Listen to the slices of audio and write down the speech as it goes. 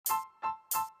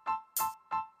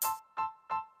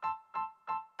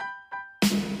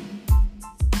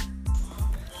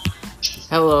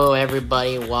Hello,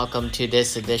 everybody. Welcome to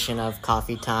this edition of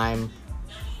Coffee Time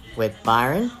with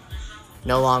Byron.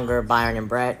 No longer Byron and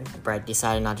Brett. Brett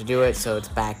decided not to do it, so it's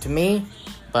back to me.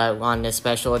 But on this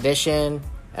special edition,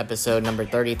 episode number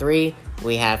 33,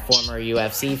 we have former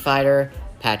UFC fighter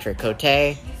Patrick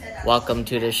Cote. Welcome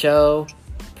to the show.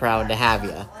 Proud to have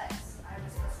you.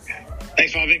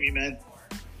 Thanks for having me, man.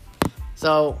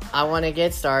 So I want to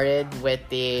get started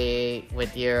with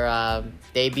your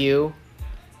debut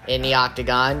in the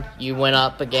octagon. You went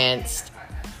up against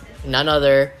none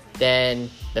other than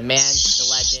the man, the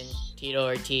legend, Tito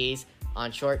Ortiz,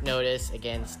 on short notice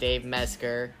against Dave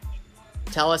Mesker.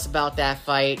 Tell us about that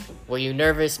fight. Were you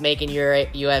nervous making your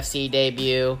UFC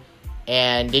debut?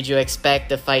 And did you expect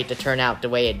the fight to turn out the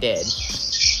way it did?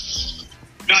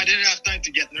 No, I didn't have time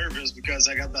to get nervous because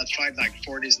I got that fight like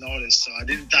 4 days notice, so I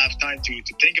didn't have time to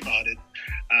think about it.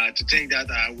 To think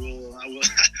that I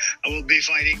will be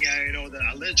fighting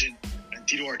the legend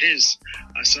Tito Ortiz.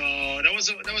 So that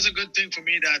was a good thing for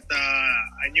me that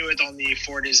I knew it only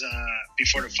 4 days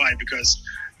before the fight because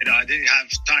I didn't have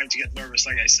time to get nervous,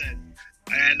 like I said.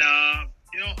 And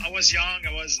I was young,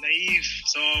 I was naive,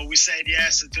 so we said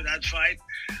yes to that fight.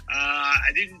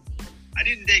 I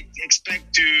didn't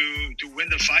expect to win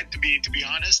the fight, to be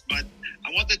honest, but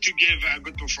I wanted to give a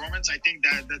good performance. I think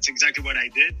that's exactly what I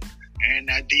did.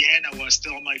 And at the end, I was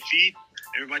still on my feet.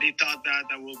 Everybody thought that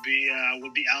I will be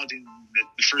out in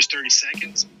the first 30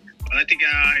 seconds. But I think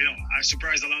I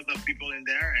surprised a lot of people in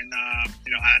there, and I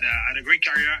had a great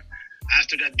career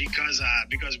after that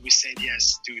because we said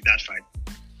yes to that fight.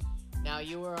 Now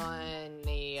you were on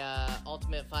the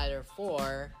Ultimate Fighter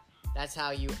 4. That's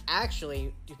how you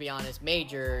actually, to be honest,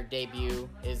 made your debut,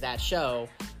 is that show.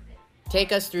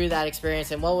 Take us through that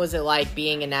experience, and what was it like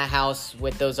being in that house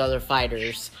with those other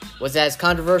fighters? Was it as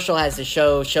controversial as the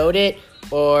show showed it,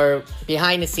 or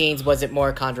behind the scenes, was it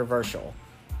more controversial?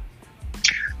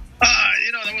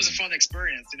 That was a fun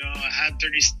experience. I had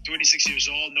 26 years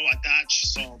old, no attached.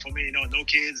 So for me, no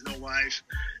kids, no wife.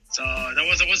 So that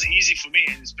wasn't easy for me,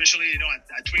 and especially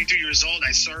at 22 years old,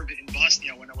 I served in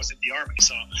Bosnia when I was in the army.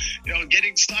 So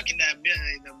getting stuck in a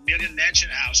million mansion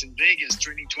house in Vegas,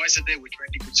 training twice a day with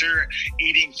Randy Couture,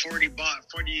 eating 40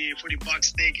 bucks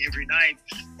steak every night,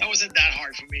 that wasn't that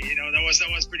hard for me. That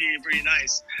was pretty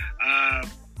nice.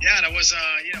 That was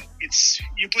it's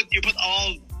you put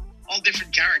all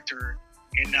different character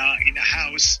in a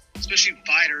house, especially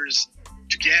fighters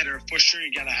together. For sure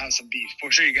you're gonna have some beef, for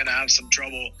sure you're gonna have some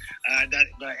trouble, and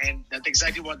that's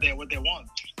exactly what they want.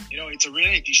 It's a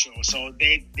reality show, so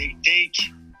they take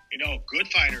good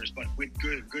fighters but with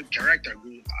good character,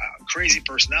 good, crazy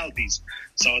personalities.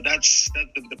 So that's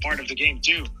the part of the game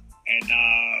too. And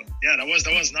that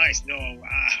was nice.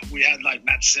 We had like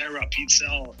Matt Serra, Pete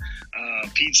Sell,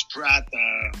 Pete Spratt,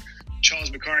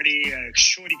 Charles McCarty,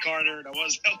 Shorty Carter. That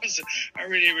was a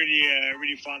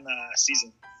really fun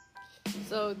season.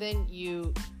 So then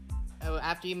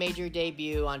after you made your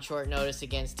debut on short notice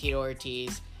against Tito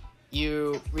Ortiz,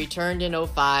 you returned in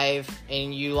 2005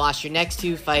 and you lost your next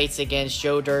 2 fights against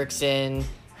Joe Dirksen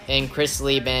and Chris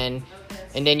Lieben,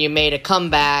 and then you made a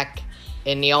comeback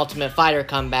in the Ultimate Fighter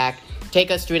comeback. Take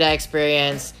us through that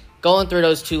experience, going through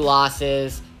those 2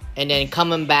 losses, and then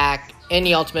coming back in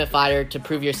the Ultimate Fighter to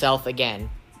prove yourself again.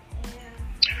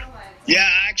 Yeah,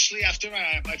 actually, after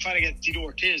my fight against Tito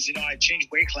Ortiz, I changed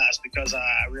weight class because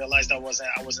I realized I wasn't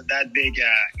that big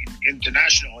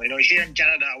international. Here in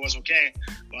Canada, I was okay,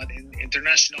 but in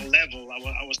international level,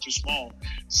 I was too small.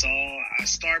 So I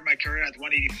started my career at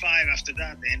 185 after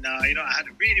that, and I had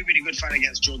a really good fight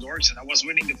against Joe Dirksen. I was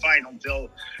winning the fight until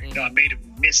I made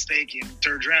a mistake in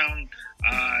third round.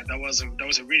 That was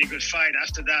a really good fight.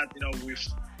 After that,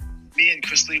 me and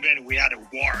Chris Lieben, we had a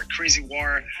crazy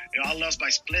war. I lost by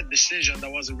split decision.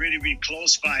 That was a really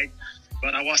close fight,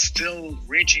 but I was still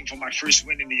reaching for my first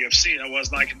win in the UFC. I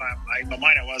was like, in my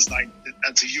mind, I was like,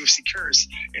 that's a UFC curse.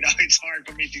 It's hard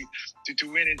for me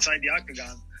to win inside the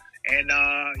octagon. And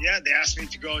they asked me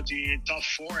to go to the top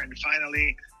 4, and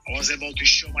finally I was able to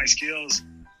show my skills.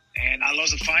 And I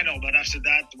lost the final, but after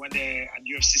that, when at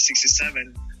UFC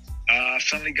 67,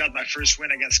 finally got my first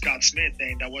win against Scott Smith,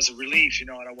 and that was a relief.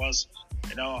 That was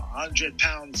 100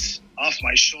 pounds off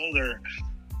my shoulder,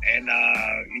 and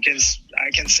I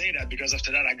can say that because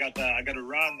after that I got a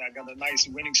run, I got a nice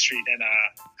winning streak, and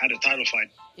had a title fight.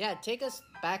 Yeah, take us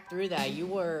back through that.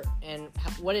 And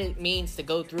what it means to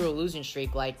go through a losing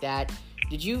streak like that.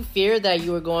 Did you fear that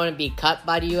you were going to be cut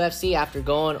by the UFC after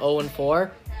going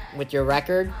 0-4 with your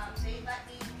record?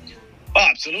 Oh,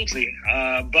 absolutely,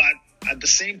 but at the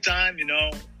same time,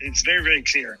 it's very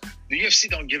clear. The UFC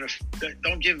don't give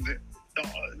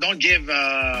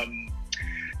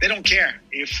they don't care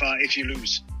if you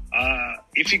lose.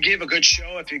 If you give a good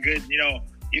show, if you're good,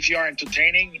 if you are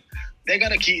entertaining,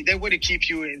 they would keep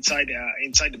you inside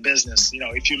the business.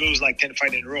 If you lose like 10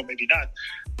 fights in a row, maybe not.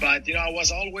 But I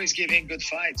was always giving good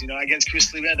fights. Against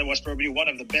Chris Levin, that was probably one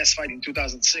of the best fights in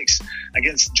 2006.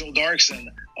 Against Joe Darkson,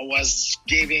 I was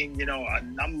giving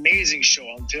an amazing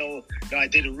show until I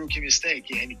did a rookie mistake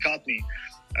and he caught me.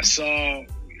 So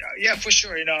yeah, for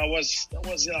sure. I was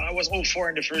 0-4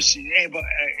 in the first in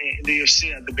the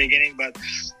UFC at the beginning, but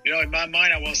in my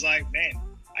mind, I was like, man,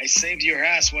 I saved your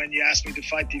ass when you asked me to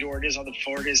fight Tito Ortiz on the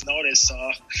 4 days notice.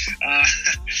 So,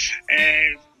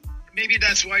 and maybe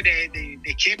that's why they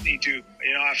kept me too.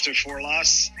 After 4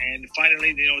 losses, and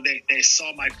finally, they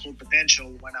saw my full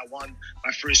potential when I won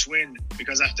my first win.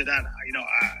 Because after that,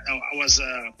 I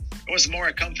was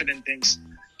more confident things,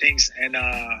 and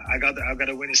I got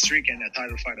a winning streak and a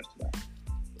title fight after that.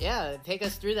 Yeah, take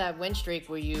us through that win streak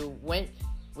where you went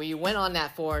on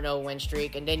that 4-0 win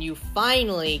streak, and then you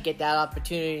finally get that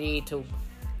opportunity to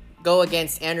go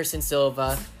against Anderson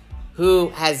Silva, who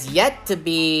has yet to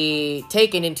be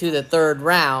taken into the 3rd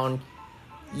round.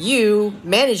 You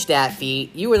managed that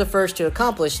feat. You were the first to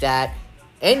accomplish that,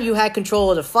 and you had control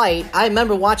of the fight. I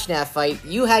remember watching that fight.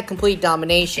 You had complete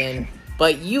domination,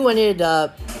 but you ended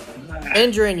up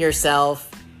injuring yourself,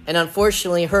 and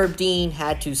unfortunately Herb Dean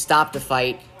had to stop the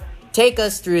fight. Take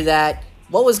us through that.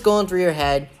 What was going through your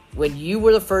head when you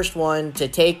were the first one to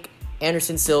take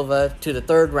Anderson Silva to the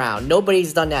 3rd round?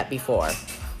 Nobody's done that before.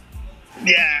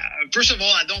 Yeah, first of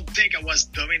all, I don't think I was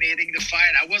dominating the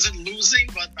fight. I wasn't losing,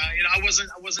 but I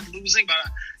wasn't losing, but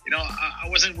I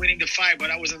wasn't winning the fight, but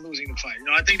I wasn't losing the fight.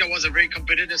 I think that was a very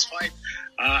competitive fight.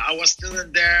 I was still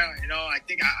in there. I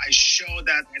think I showed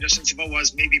that Anderson Silva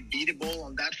was maybe beatable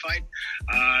on that fight.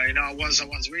 I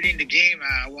was reading the game.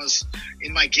 I was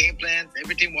in my game plan.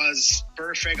 Everything was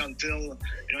perfect until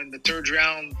in the 3rd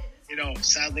round.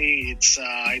 Sadly, it's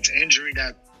injury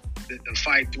that the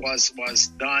fight was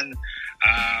done.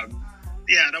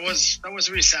 Yeah, that was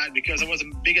really sad because it was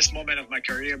the biggest moment of my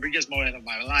career, biggest moment of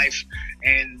my life,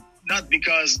 and not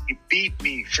because he beat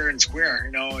me fair and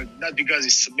square, not because he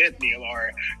submitted me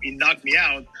or he knocked me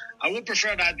out. I would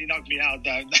prefer that he knocked me out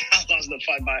than I lost the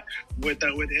fight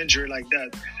with injury like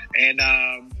that. And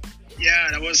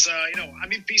yeah, that was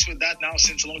I'm in peace with that now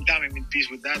since a long time. I'm in peace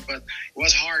with that, but it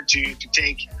was hard to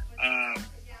take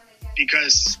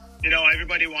because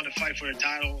everybody wanted to fight for the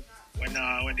title when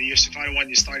the UFC fighter when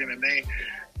you start MMA.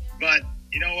 But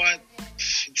you know what?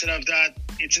 Instead of that,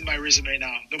 it's in my resume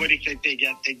now. Nobody can take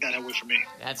that away from me.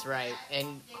 That's right.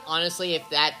 And honestly, if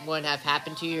that wouldn't have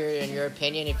happened to you, in your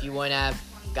opinion, if you wouldn't have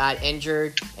got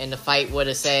injured and the fight would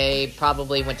have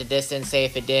probably went the distance, say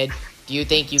if it did, do you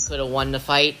think you could have won the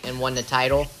fight and won the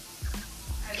title?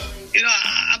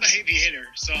 I'm a heavy hitter,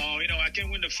 so I can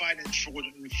win the fight in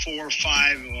 4 or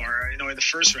 5, or in the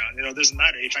first round. It doesn't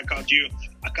matter if I caught you,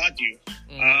 I caught you.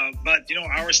 But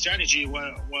our strategy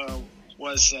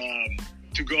was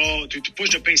to go to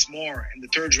push the pace more in the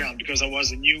 3rd round because it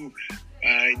was a new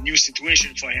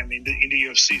situation for him in the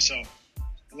UFC. So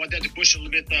I wanted to push a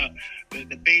little bit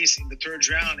the pace in the 3rd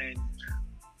round, and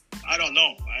I don't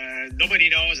know. Nobody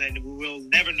knows, and we will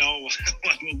never know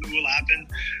what will happen.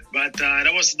 But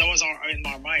that was in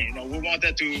our mind. We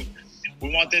wanted to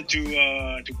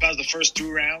pass the first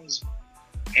 2 rounds,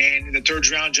 and in the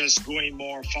 3rd round, just going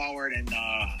more forward and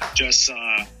just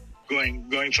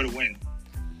going for the win.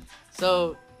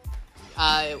 So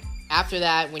after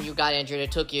that, when you got injured,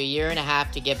 it took you 1.5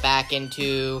 years to get back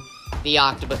into the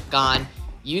octagon.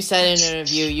 You said in an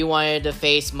interview you wanted to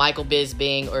face Michael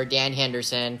Bisping or Dan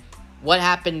Henderson. What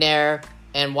happened there,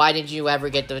 and why didn't you ever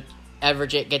get the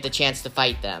chance to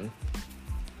fight them?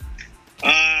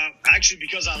 Actually,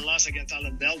 because I lost against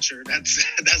Alan Belcher. That's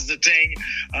the thing.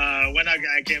 When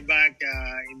I came back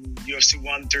in UFC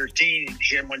 113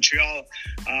 here in Montreal,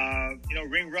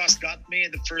 Ring Rust got me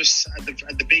at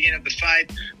the beginning of the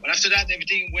fight. But after that,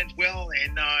 everything went well,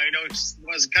 and it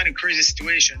was a kind of crazy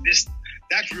situation.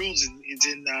 That rules is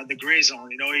in the gray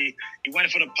zone. He went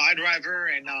for the pile driver,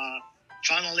 and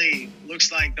finally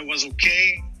looks like that was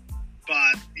okay.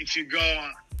 But if you go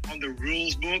on the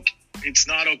rules book, it's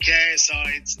not okay. So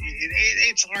it's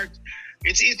hard.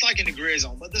 It's like in the gray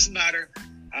zone, but it doesn't matter.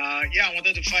 I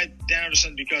wanted to fight Dan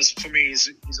Anderson because for me he's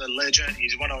a legend.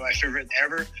 He's one of my favorite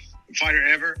fighter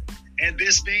ever. And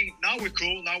Bisping, now we're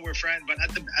cool, now we're friends. But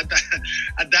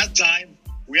at that time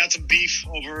we had some beef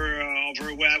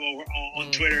over web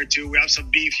on Twitter too. We have some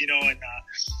beef, and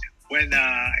when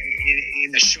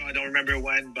in the show, I don't remember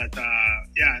when, but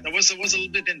that was a little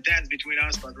bit intense between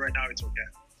us. But right now it's okay.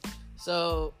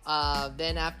 So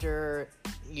then after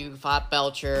you fought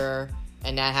Belcher,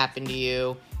 and that happened to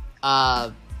you.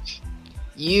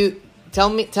 You tell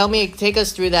me, take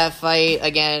us through that fight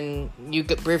again. You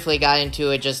briefly got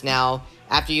into it just now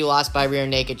after you lost by rear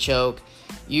naked choke.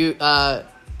 What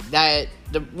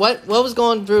was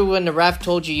going through when the ref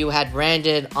told you had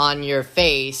landed on your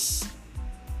face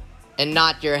and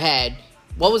not your head?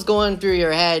 What was going through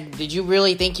your head? Did you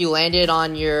really think you landed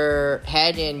on your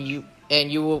head and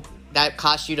that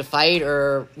cost you the fight,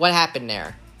 or what happened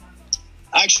there?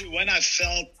 Actually, when I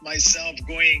felt myself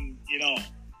going,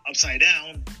 upside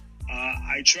down,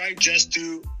 I tried just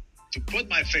to put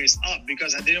my face up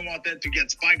because I didn't want that to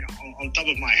get spiked on top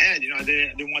of my head. I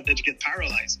didn't want that to get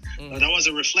paralyzed. Mm-hmm. That was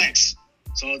a reflex.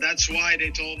 So that's why they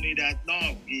told me that,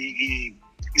 no, he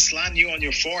slammed you on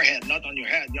your forehead, not on your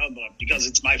head, but because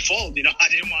it's my fault. I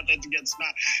didn't want that to get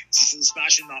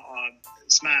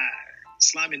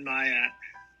slamming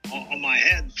on my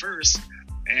head first.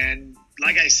 And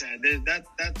like I said,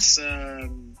 that's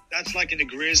like in the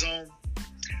gray zone.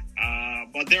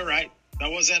 But they're right. That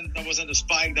wasn't a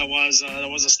spike. That was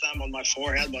a slam on my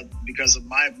forehead, but because of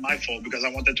my fault, because I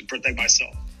wanted to protect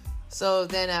myself. So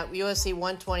then at UFC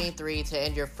 123, to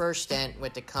end your first stint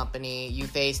with the company, you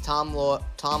faced Tom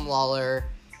Lawler,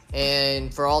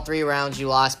 and for all 3 rounds you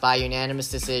lost by unanimous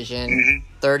decision,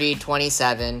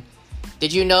 30-27.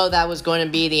 Did you know that was going to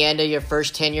be the end of your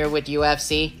first tenure with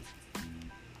UFC?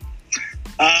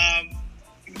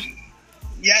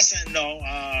 Yes and no.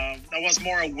 That was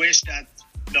more a wish that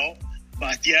no.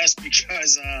 But yes,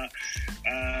 because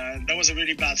that was a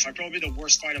really bad fight. Probably the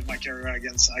worst fight of my career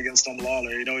against Tom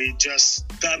Lawler. He just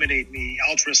dominated me,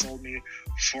 out-wrestled me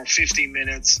for 15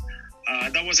 minutes.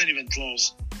 That wasn't even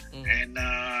close. Mm-hmm. And,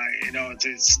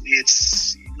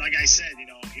 it's like I said,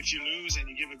 if you lose and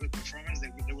you give a good performance,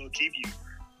 they will keep you.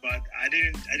 But I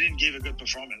didn't give a good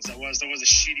performance. That was a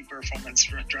shitty performance,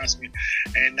 trust me.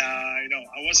 And, I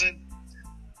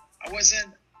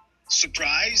wasn't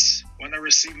surprised when I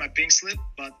received my pink slip,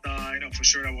 but for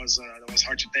sure that was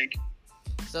hard to take.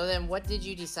 So then, what did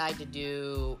you decide to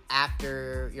do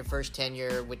after your first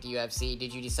tenure with the UFC?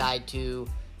 Did you decide to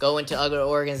go into other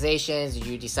organizations? Did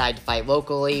you decide to fight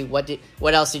locally? What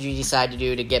else did you decide to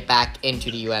do to get back into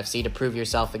the UFC to prove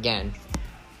yourself again?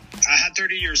 I had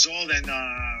 30 years old, and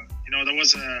there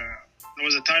was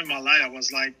a time in my life I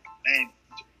was like, man,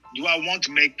 do I want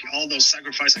to make all those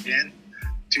sacrifices again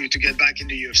to get back in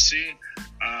the UFC?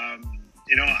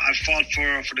 I fought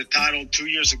for the title 2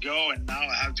 years ago, and now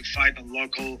I have to fight a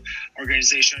local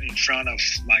organization in front of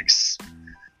like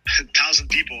 1,000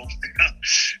 people.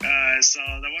 So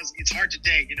it's hard to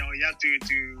take. You have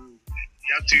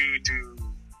to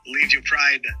leave your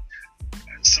pride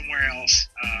somewhere else.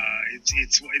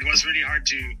 It was really hard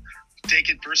to take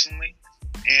it personally,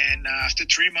 and after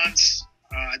 3 months,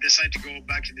 I decided to go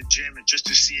back in the gym just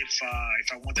to see if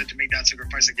I wanted to make that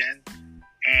sacrifice again.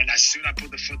 And as soon as I put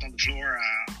the foot on the floor,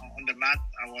 on the mat,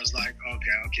 I was like,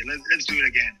 okay, let's do it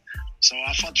again. So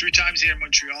I fought 3 times here in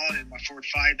Montreal. In my 4th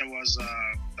fight, that was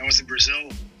in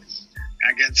Brazil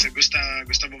against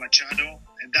Gustavo Machado,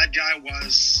 and that guy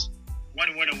was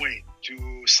 1 win away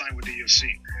to sign with the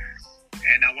UFC.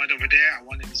 And I went over there, I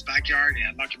won in his backyard, and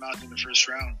I knocked him out in the first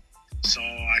round. So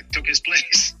I took his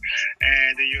place,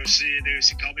 and the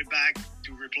UFC called me back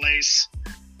to replace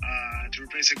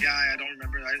a guy. I don't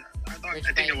remember. I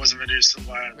think it wasn't Vinicius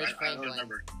Silva. I don't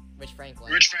remember. Rich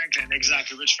Franklin,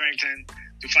 exactly. Rich Franklin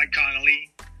to fight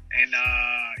Connolly, and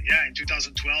in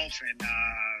 2012, and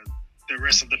the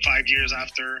rest of the 5 years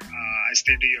after, I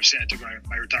stayed in the UFC. I took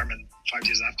my retirement 5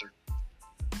 years after.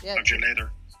 5 years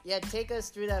later. Yeah, take us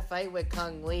through that fight with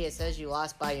Kung Lee. It says you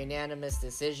lost by unanimous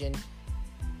decision.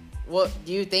 What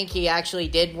do you think he actually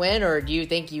did win, or do you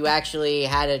think you actually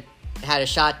had a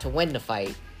shot to win the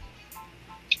fight?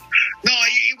 No,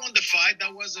 he won the fight.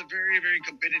 That was a very, very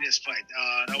competitive fight.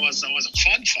 That was a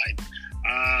fun fight.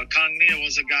 Kung Lee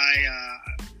was a guy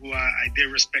who I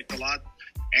did respect a lot,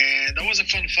 and that was a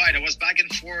fun fight. It was back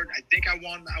and forth. I think I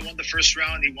won the first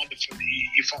round. He won the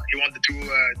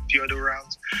two other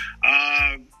rounds.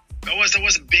 That was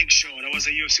a big show. That was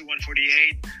a UFC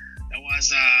 148. That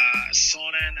was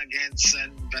Sonnen against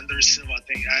Vander Silva, I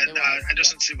think.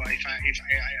 Anderson Silva, I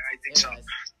think so.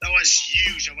 That was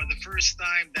huge. That was the first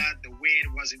time that the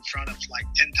win was in front of like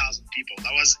 10,000 people.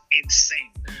 That was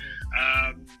insane.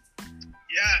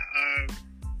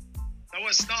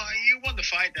 He won the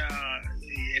fight,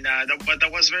 but that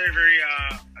was very, very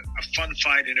a fun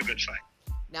fight and a good fight.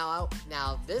 Now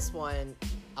this one,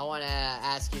 I want to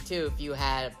ask you too, if you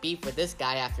had a beef with this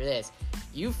guy after this.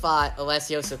 You fought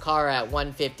Alessio Sakara at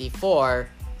 154.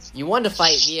 You won the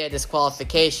fight via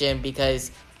disqualification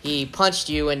because he punched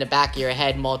you in the back of your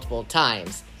head multiple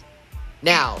times.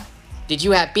 Now, did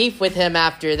you have beef with him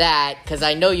after that? Because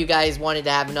I know you guys wanted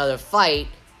to have another fight,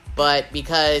 but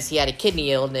because he had a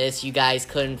kidney illness, you guys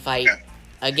couldn't fight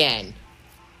again.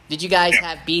 Did you guys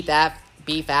have beef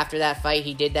after that fight?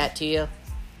 He did that to you?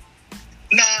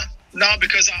 No,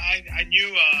 because I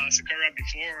knew Sakara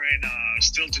before, and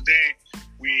still today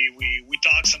we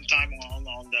talk sometime on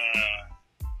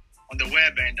the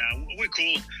web, and we're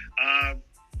cool.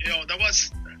 That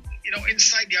was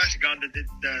inside the octagon,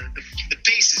 the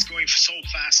pace is going so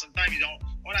fast. Sometimes you don't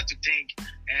have to think,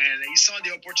 and he saw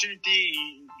the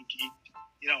opportunity.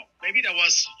 Maybe there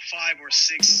was 5 or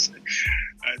 6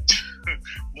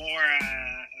 more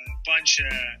punch,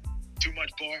 too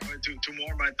much more, too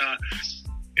more, but.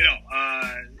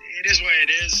 It is what it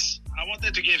is. I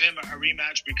wanted to give him a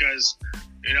rematch because,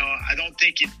 I don't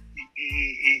think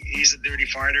he's a dirty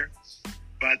fighter.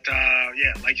 But,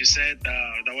 like you said,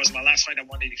 that was my last fight at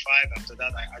 185. After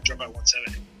that, I dropped at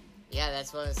 170. Yeah,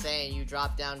 that's what I'm saying. You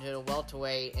dropped down to the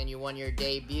welterweight and you won your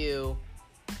debut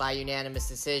by unanimous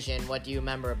decision. What do you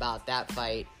remember about that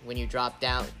fight when you dropped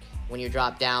down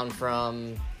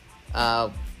from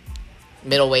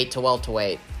middleweight to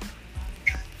welterweight?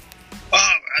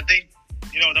 I think,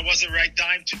 that was the right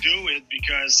time to do it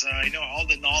because, all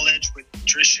the knowledge with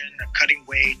nutrition, cutting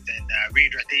weight, and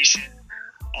rehydration,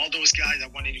 all those guys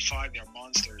at 185, they're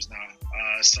monsters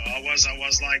now. So I was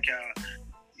like,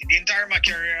 in the entire my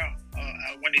career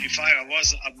at 185, I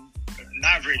was an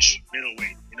average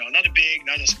middleweight. Not a big,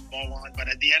 not a small one, but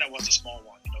at the end I was a small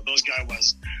one. Those guys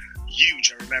was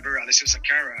huge. I remember Alessio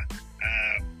Sakara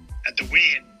at the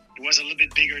weigh-in, he was a little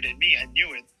bit bigger than me. I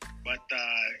knew it. But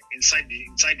inside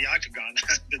the octagon,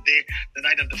 the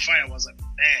night of the fight, I was like,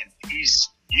 man, he's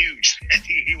huge.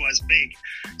 he was big.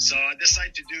 So I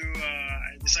decided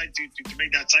to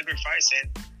make that sacrifice,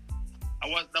 and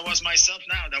that was myself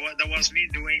now. That was me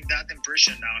doing that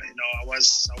impression now. I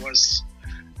was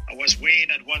weighing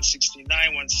at 169,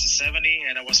 170,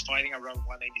 and I was fighting around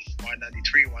 180,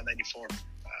 193, 194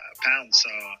 pounds. So,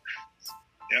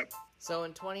 yep. So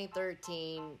in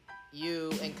 2013,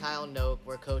 you and Kyle Noak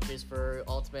were coaches for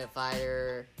Ultimate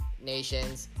Fighter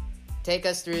Nations. Take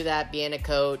us through that, being a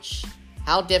coach.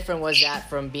 How different was that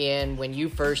from being when you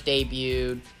first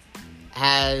debuted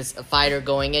as a fighter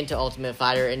going into Ultimate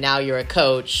Fighter, and now you're a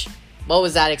coach? What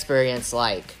was that experience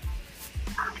like?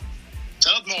 It's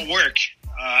a lot more work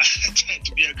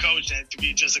to be a coach and to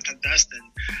be just a contestant.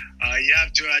 You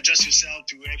have to adjust yourself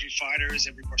to every fighter's,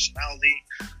 every personality.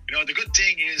 The good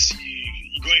thing is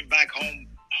you're going back home.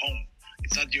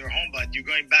 It's not your home, but you're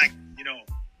going back,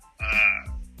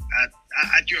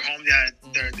 at your home.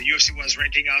 The UFC was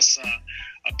renting us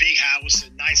a big house,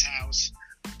 a nice house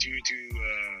to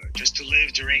just to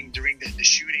live during the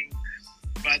shooting.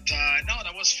 But no,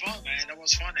 that was fun, man. That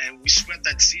was fun, and we swept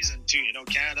that season too.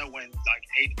 Canada went like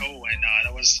 8-0, and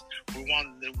we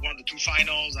won the 2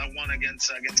 finals. I won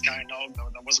against Kyle Noak.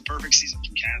 That was a perfect season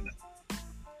for Canada.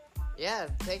 Yeah,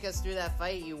 take us through that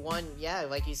fight. You won. Yeah,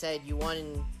 like you said, you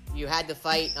won. You had the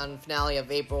fight on the finale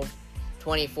of April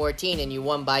 2014, and you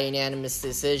won by unanimous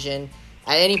decision.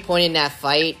 At any point in that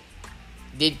fight,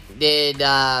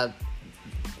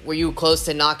 were you close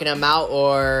to knocking him out,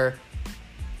 or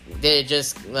did it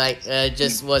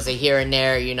just was a here and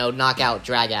there, knockout,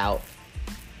 drag out?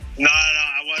 No.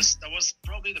 That was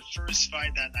probably the first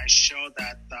fight that I showed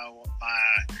that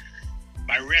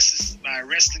my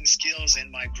wrestling skills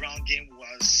and my ground game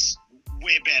was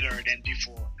way better than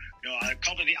before. I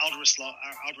completely out-wrestled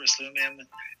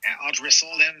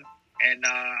him, and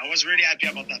I was really happy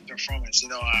about that performance.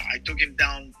 I took him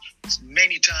down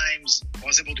many times. I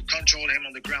was able to control him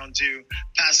on the ground too,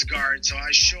 pass guard. So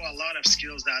I show a lot of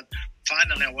skills that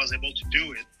finally I was able to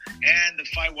do it. And the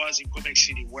fight was in Quebec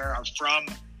City, where I'm from,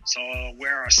 so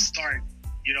where I started,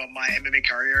 my MMA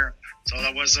career. So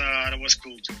that was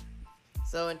cool too.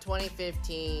 So in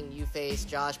 2015, you faced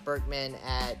Josh Berkman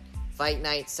at Fight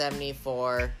Night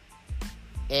 74.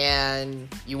 And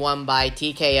you won by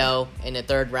TKO in the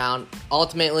 3rd round,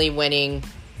 ultimately winning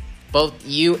both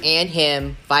you and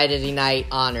him Fight of the Night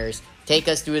honors. Take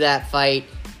us through that fight.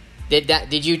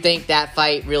 Did you think that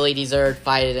fight really deserved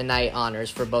Fight of the Night honors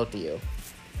for both of you?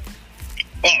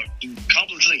 Oh,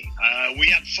 completely. We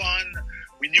had fun.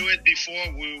 We knew it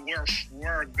before. We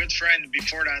were a good friend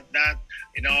before that.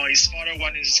 His father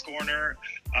won in his corner.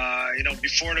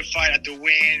 Before the fight at the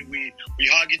weigh-in, we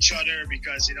hug each other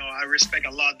because, I respect a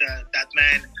lot that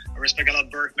man. I respect a lot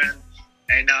Berkman.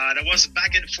 And that was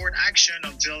back and forth action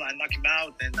until I knocked him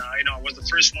out. And, I was the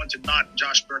first one to knock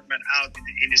Josh Berkman out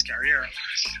in his career.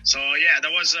 So, yeah,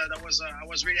 I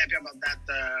was really happy about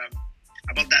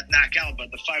about that knockout,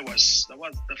 but the fight was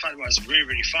really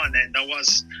really fun, and that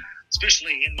was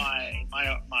especially in my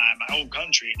own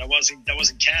country. That was in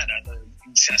Canada,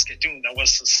 in Saskatoon. That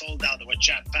was sold out. That was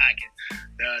jam packed.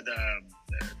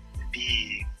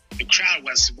 The crowd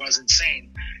was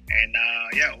insane, and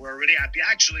yeah, we're really happy.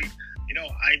 Actually,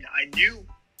 I knew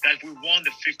that we won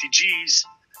the 50 Gs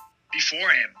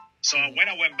before him. So when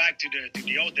I went back to the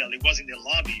hotel, he was in the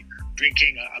lobby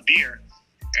drinking a beer,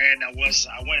 and I went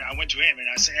to him and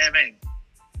I said, "Hey man,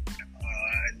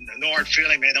 no hard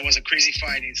feeling, man. That was a crazy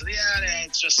fight." And he said, "Yeah,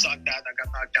 it just sucked out. I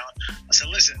got knocked down." I said,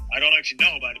 "Listen, I don't know if you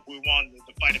know, but we won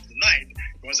the fight of the night."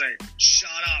 He was like,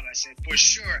 "Shut up." I said, "For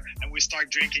sure." And we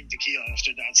start drinking tequila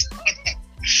after that. So that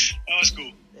was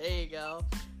cool. There you go.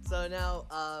 So now,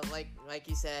 like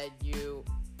you said, you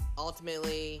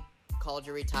ultimately called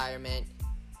your retirement.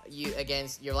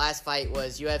 Your last fight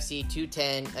was UFC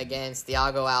 210 against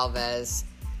Thiago Alves,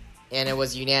 and it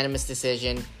was a unanimous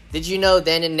decision. Did you know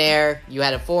then and there, you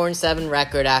had a 4-7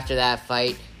 record after that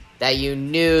fight, that you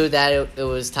knew that it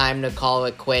was time to call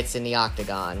it quits in the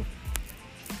octagon?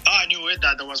 I knew it,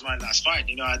 that was my last fight.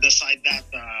 I decided that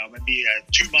maybe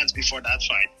 2 months before that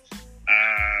fight.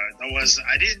 I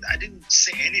didn't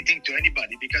say anything to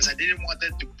anybody because I didn't want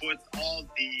them to put all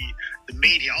the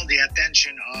media, all the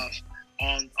attention on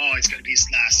it's gonna be his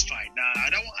last fight. Nah, I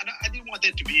didn't want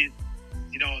it to be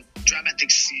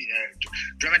dramatic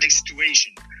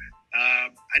situation. I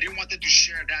didn't want it to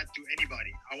share that to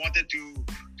anybody. I wanted to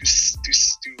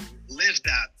live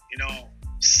that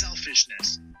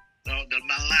selfishness.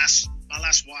 My last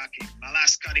walking, my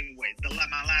last cutting weight,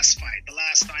 my last fight, the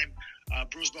last time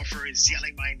Bruce Buffer is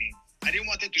yelling my name. I didn't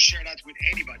want to share that with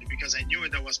anybody because I knew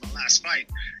that was my last fight.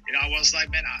 I was like,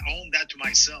 man, I own that to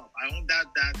myself. I own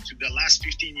that to the last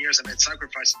 15 years I made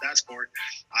sacrifice to that sport.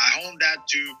 I own that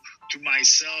to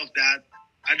myself, that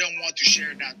I don't want to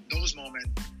share those moments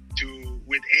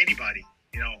with anybody.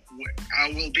 I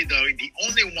will be the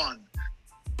only one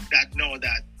that know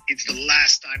that it's the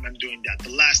last time I'm doing that,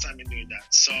 the last time I'm doing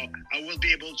that. So I will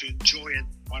be able to enjoy it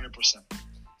 100%.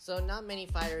 So not many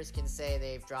fighters can say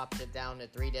they've dropped it down to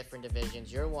 3 different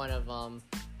divisions. You're one of them.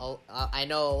 I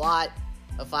know a lot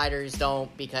of fighters don't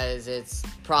because it's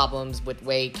problems with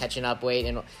weight, catching up weight.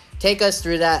 And take us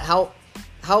through that. How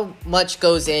much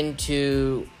goes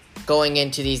into going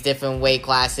into these different weight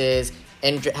classes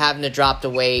and having to drop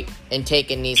the weight and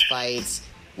taking these fights?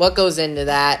 What goes into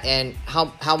that, and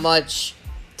how much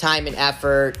time and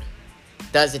effort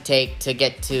does it take to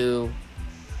get to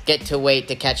weight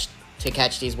to catch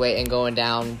these weight and going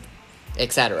down,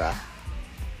 etc.?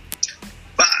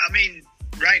 But I mean,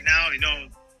 right now,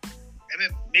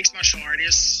 mixed martial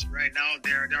artists right now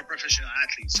they're professional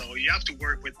athletes, so you have to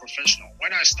work with professional.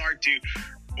 When I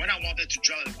wanted to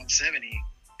drop at 170,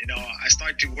 I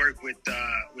started to work with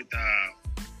a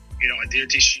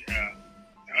dietitian.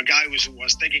 A guy who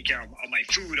was taking care of my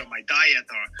food, of my diet,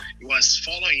 or he was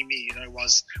following me. He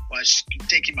was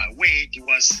taking my weight. He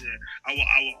was I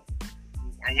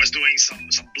was doing some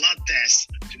blood tests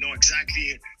to know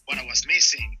exactly what I was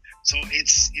missing. So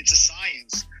it's a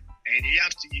science, and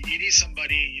you need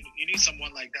somebody, you need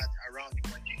someone like that around you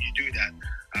when you do that.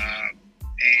 And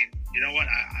you know what?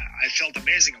 I felt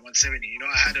amazing at 170.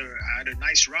 I had a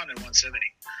nice run at 170,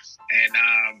 and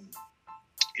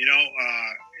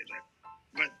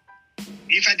but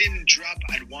if I didn't drop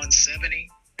at 170,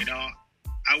 I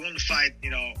wouldn't fight,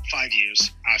 5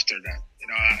 years after that.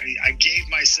 I gave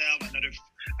myself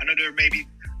another maybe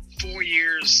 4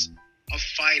 years of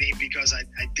fighting because I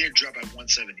did drop at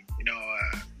 170,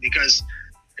 because,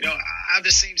 I have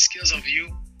the same skills of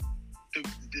you.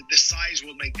 The size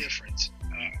will make difference,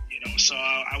 so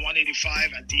I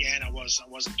 185 at the end. I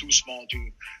wasn't too small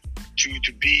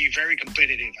to be very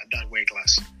competitive at that weight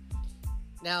class.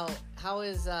 Now, how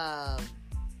is,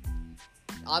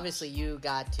 obviously you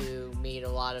got to meet a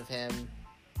lot of him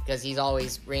because he's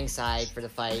always ringside for the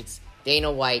fights.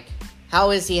 Dana White,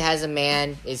 how is he as a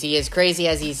man? Is he as crazy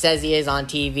as he says he is on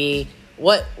TV?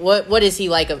 What is he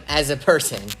like as a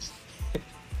person?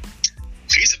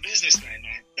 He's a businessman,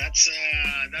 man. That's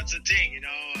the thing,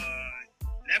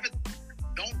 never,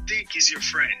 don't think he's your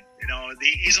friend.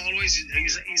 He's always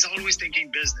thinking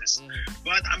business. Mm-hmm.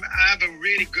 But I have a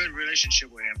really good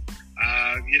relationship with him.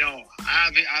 I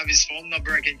have his phone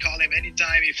number. I can call him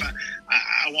anytime if I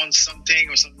want something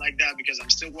or something like that, because I'm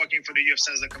still working for the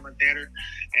UFC as a commentator,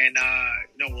 and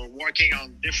we're working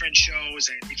on different shows.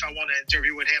 And if I want to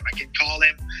interview with him, I can call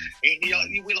him, and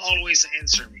he will always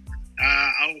answer me.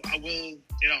 I will,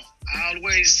 I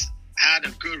always had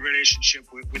a good relationship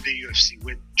with the UFC,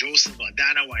 with Joe Silva,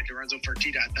 Dana White, Lorenzo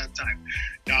Fertitta at that time.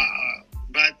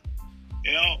 But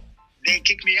they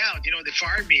kicked me out. They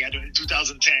fired me in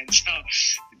 2010. So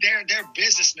they're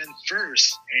businessmen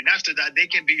first, and after that they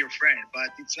can be your friend. But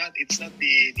it's not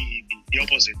the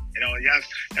opposite. You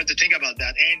have to think about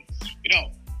that. And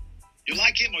you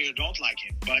like him or you don't like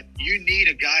him, but you need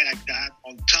a guy like that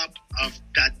on top of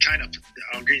that kind of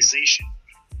organization,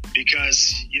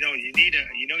 because you need a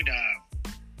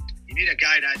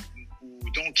guy that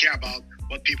who don't care about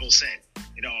what people say.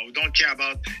 Who don't care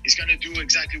about. He's gonna do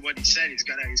exactly what he said. He's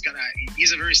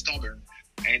a very stubborn,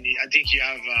 and I think you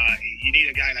need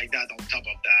a guy like that on top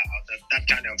of that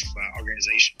kind of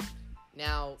organization.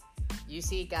 Now, you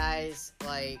see guys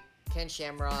like Ken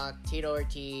Shamrock, Tito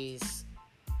Ortiz,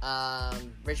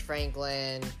 Rich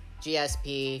Franklin,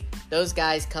 GSP. Those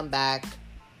guys come back,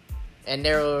 and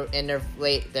they're in their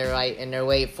late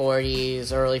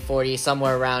 40s, early 40s,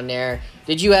 somewhere around there.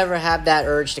 Did you ever have that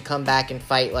urge to come back and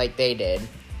fight like they did?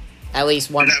 At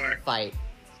least one fight.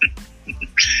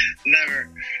 Never.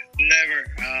 Man,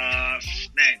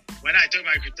 when I took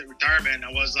my retirement,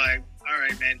 I was like, all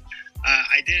right, man.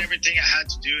 I did everything I had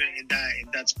to do in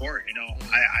that sport.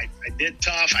 I did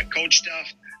tough. I coached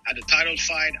tough. I had a title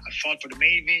fight. I fought for the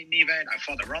main event. I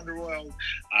fought around the world.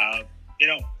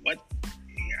 What?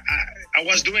 I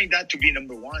was doing that to be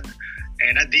number one.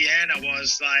 And at the end, I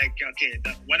was like, okay,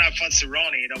 when I fought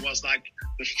Cerrone, that was like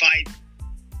the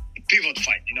pivot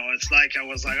fight. It's like, I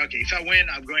was like, okay, if I win,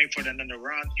 I'm going for the number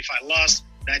one. If I lost,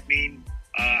 that means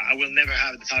I will never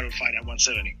have the title fight at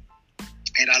 170.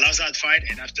 And I lost that fight.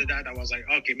 And after that, I was like,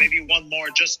 okay, maybe one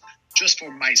more just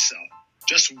for myself.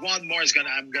 Just one more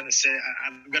I'm going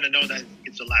to know that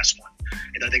it's the last one.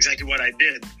 And that's exactly what I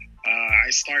did.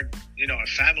 I start, a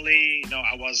family.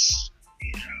 I was,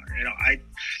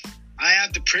 I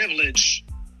have the privilege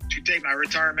to take my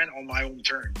retirement on my own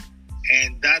turn,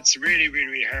 and that's really,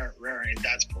 really rare in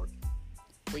that sport.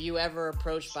 Were you ever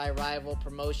approached by rival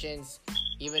promotions,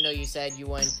 even though you said you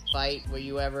wouldn't fight? Were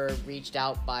you ever reached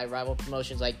out by rival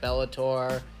promotions like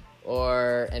Bellator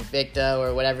or Invicta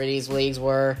or whatever these leagues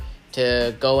were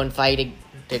to go and fight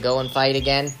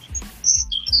again?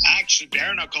 Actually,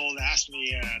 Bare Knuckle asked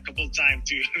me a couple of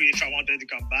times if I wanted to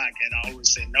come back, and I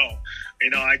always say no.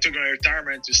 I took my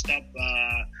retirement to stop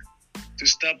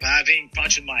having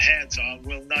punch in my head, so I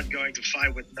will not going to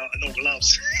fight with no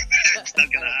gloves. It's not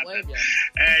gonna happen.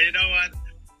 And you know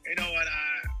what?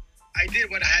 I did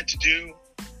what I had to do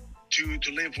to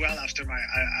live well after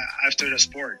the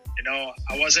sport.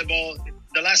 I was able.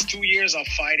 The last 2 years of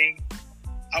fighting,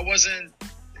 that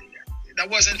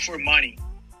wasn't for money.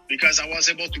 Because I was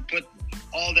able to put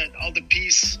all the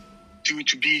piece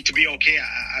to be okay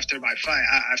after my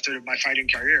fighting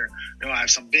career. I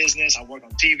have some business. I work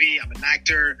on TV. I'm an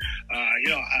actor. I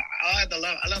had a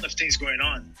lot of things going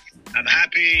on. I'm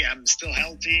happy. I'm still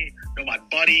healthy. My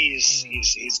body is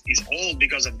old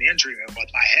because of the injury, but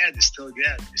my head is still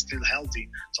good. It's still healthy.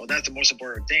 So that's the most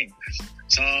important thing.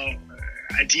 So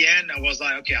at the end, I was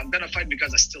like, okay, I'm gonna fight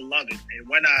because I still love it. And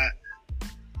when I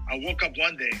woke up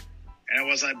one day. And I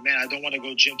was like, man, I don't want to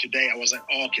go gym today. I was like,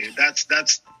 oh, okay, that's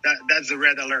the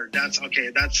red alert. That's okay.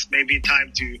 That's maybe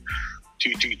time to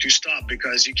stop,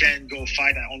 because you can't go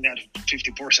fight only at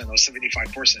 50% or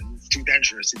 75%. It's too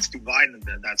dangerous. It's too violent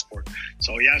in that sport.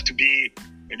 So you have to be,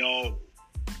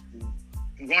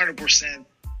 100%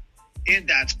 in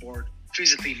that sport,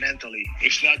 physically, mentally.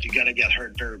 If not, you're gonna get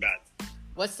hurt very bad.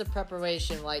 What's the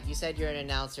preparation like? You said you're an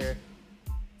announcer.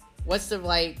 What's the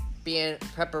being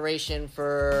preparation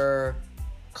for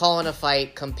calling a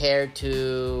fight compared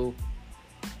to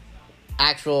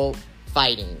actual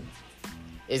fighting?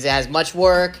 Is it as much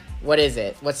work? What is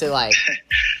it? What's it like?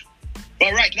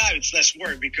 Well, right now it's less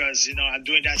work because I'm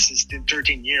doing that since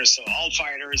 13 years. So all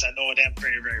fighters, I know them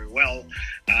very, very well.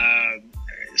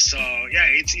 So yeah,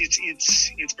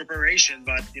 it's preparation.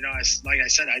 But like I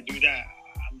said, I'm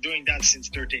doing that since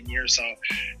 13 years. So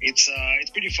it's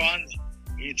pretty fun.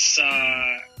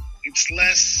 It's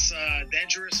less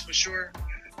dangerous for sure.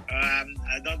 I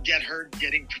don't get hurt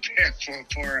getting prepared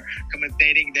for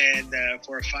commentating than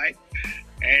for a fight,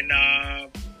 and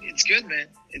it's good, man.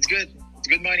 It's good. It's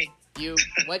good money.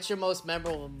 What's your most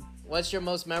memorable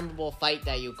fight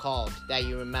that you called that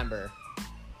you remember?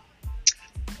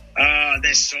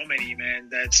 There's so many, man.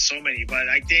 That's so many. But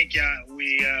I think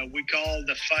we called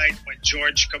the fight when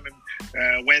George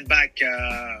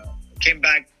came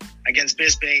back against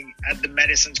Bisping at the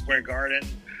Madison Square Garden.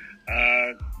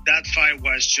 That fight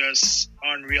was just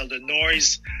unreal. The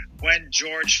noise when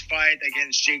George fight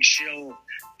against Jake Shield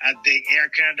at the Air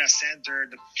Canada Center,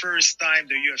 the first time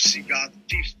the UFC got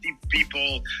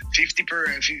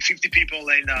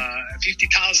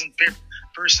 50,000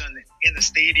 person in the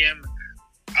stadium.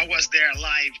 I was there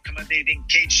live commentating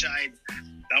cage side.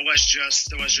 That was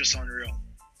just unreal.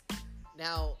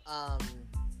 Now,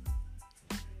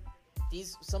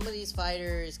 some of these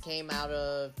fighters came out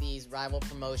of these rival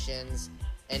promotions,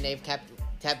 and they've kept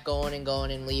going and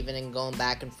going and leaving and going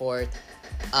back and forth.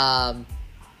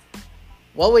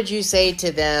 What would you say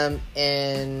to them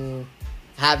in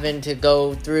having to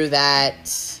go through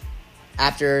that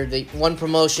after the one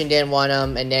promotion didn't want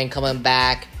them and then coming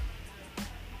back?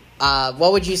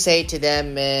 What would you say to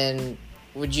them, and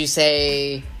would you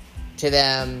say to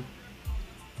them,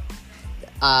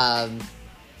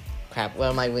 crap, what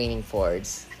am I leaning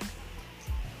towards?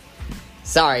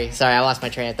 Sorry, I lost my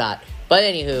train of thought. But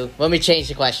anywho, let me change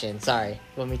the question. Sorry.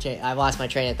 I lost my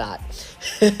train of thought.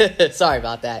 Sorry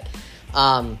about that.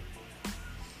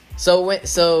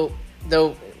 So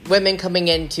the women coming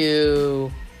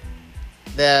into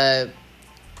the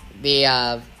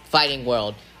fighting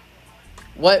world,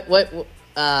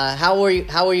 how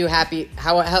were you happy?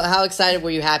 How excited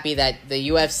were you happy that the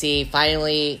UFC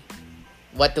finally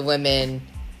let the women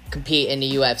compete in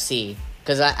the UFC?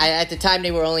 Because at the time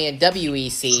they were only in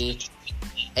WEC,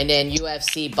 and then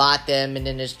UFC bought them, and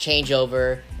then there's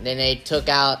changeover, and then they took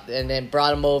out and then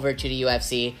brought them over to the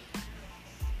UFC.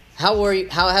 How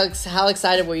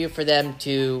excited were you for them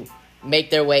to make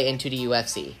their way into the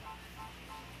UFC?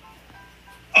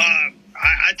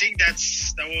 I think that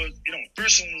was,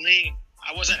 personally,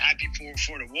 I wasn't happy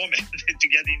for the woman to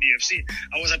get in the UFC.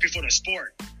 I was happy for the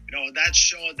sport. That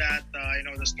showed that,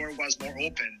 the sport was more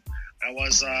open. I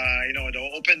was,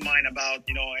 the open mind about,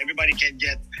 everybody can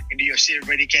get in the UFC,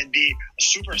 everybody can be a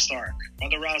superstar.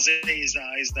 Ronda Rousey is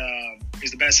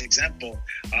the best example.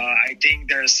 I think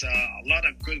there's a lot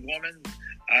of good women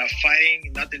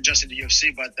fighting, not just in the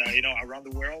UFC, but around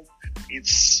the world.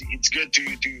 It's good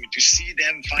to see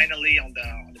them finally on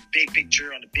the big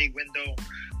picture, on the big window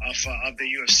of the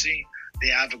UFC. They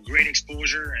have a great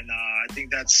exposure, and I think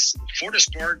that's for the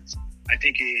sport. I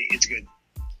think it's good.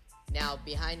 Now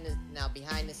behind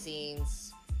the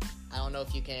scenes, I don't know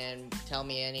if you can tell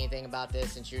me anything about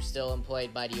this since you're still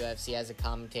employed by the UFC as a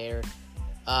commentator.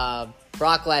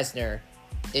 Brock Lesnar,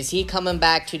 is he coming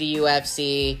back to the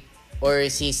UFC, or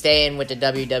is he staying with the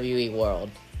WWE world?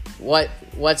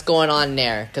 What's going on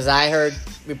there? Because I heard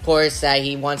reports that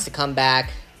he wants to come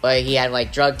back, but he had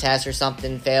drug tests or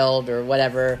something failed or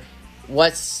whatever.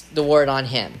 What's the word on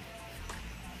him?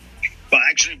 Well,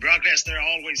 actually, Brock Lesnar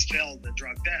always failed the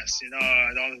drug test.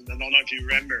 I don't know if you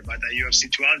remember, but at UFC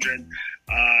 200,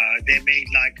 they made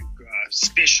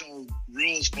special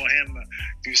rules for him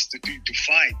to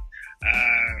fight.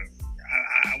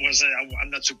 I'm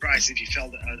not surprised if he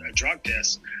failed a drug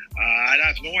test. I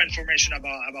have no information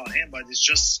about him, but it's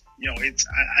just it's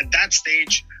at that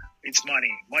stage, it's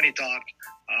money talk.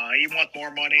 He wants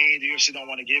more money. The UFC don't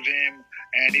want to give him,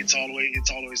 and it's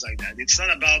always like that. It's not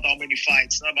about how many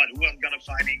fights. It's not about who I'm gonna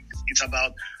fight. It's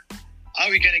about how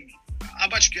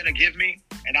much you're gonna give me,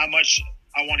 and how much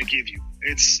I want to give you.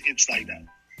 It's like that.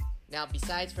 Now,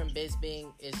 besides from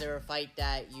Bisping, is there a fight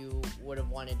that you would have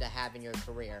wanted to have in your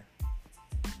career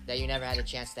that you never had a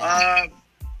chance to have?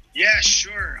 Yeah,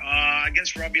 sure.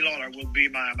 Against Robbie Lawler will be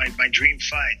my dream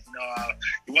fight.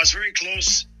 It was very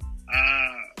close.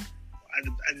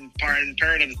 And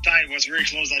period of the time was very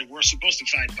close that we're supposed to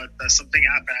fight, but something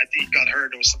happened. I think he got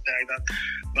hurt or something like that.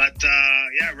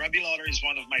 But Robbie Lawler is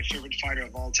one of my favorite fighters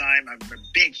of all time. I'm a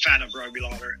big fan of Robbie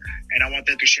Lawler, and I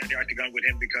wanted to share the octagon with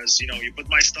him because you put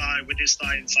my style with his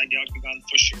style inside the octagon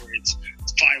for sure. It's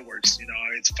fireworks.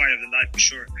 It's fight of the night for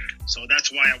sure. So that's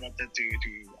why I wanted to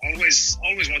always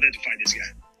wanted to fight this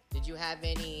guy. Did you have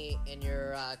any in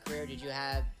your career? Did you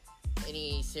have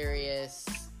any serious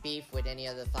beef with any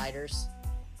of the fighters?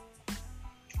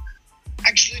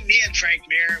 Actually, me and Frank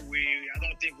Mir, I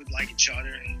don't think we'd like each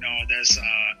other. There's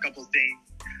a couple things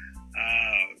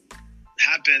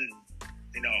happen,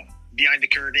 behind the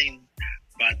curtain.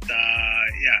 But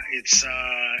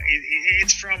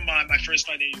it's from my first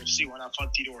fight in the UFC when I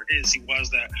fought Tito Ortiz. He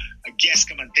was a guest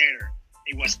commentator.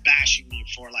 He was bashing me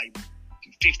for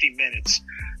 15 minutes.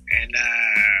 And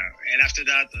after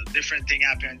that, a different thing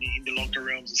happened in the locker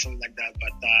rooms and something like that.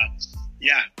 But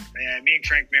me and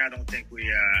Frank Mir, I don't think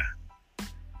we're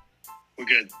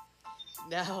good.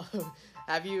 Now,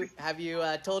 have you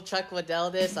told Chuck Liddell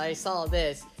this? I saw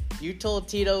this. You told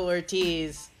Tito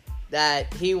Ortiz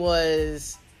that he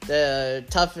was the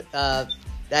tough,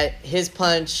 that his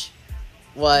punch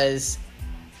was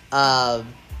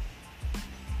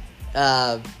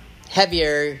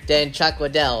heavier than Chuck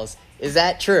Liddell's. Is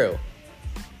that true?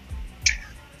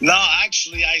 No,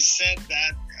 actually, I said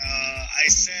that I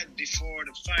said before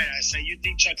the fight, I said, you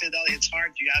think Chuck Liddell hits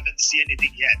hard? You haven't seen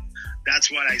anything yet. That's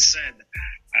what I said.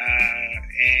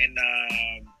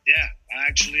 Yeah,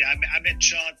 actually, I met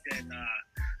Chuck and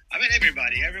I met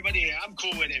everybody. I'm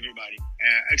cool with everybody,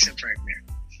 except Frank Mir.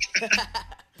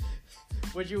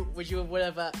 Would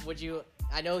you?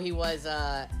 I know he was,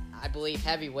 I believe,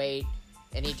 heavyweight,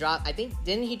 and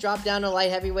didn't he drop down to light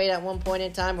heavyweight at one point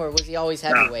in time, or was he always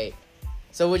heavyweight? No.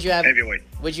 So would you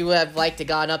have liked to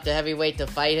gone up to heavyweight to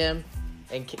fight him?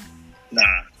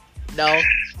 Nah. No?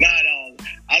 No.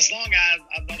 As long as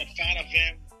I'm not a fan of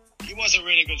him, he was a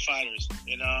really good fighter.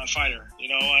 You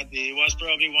know what? He was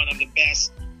probably one of the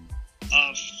best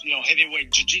of,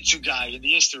 heavyweight jiu-jitsu guy in the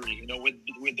history, with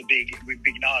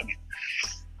big nog.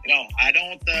 I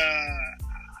don't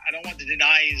want to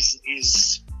deny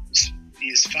his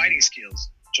fighting skills.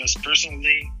 Just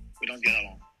personally, we don't get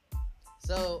along.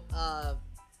 So,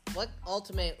 what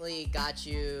ultimately got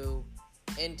you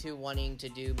into wanting to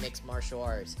do mixed martial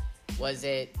arts? Was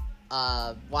it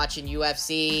watching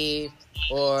UFC,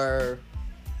 or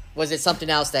was it something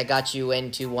else that got you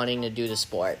into wanting to do the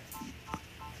sport?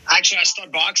 Actually, I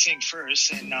started boxing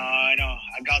first, and I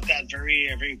got that very,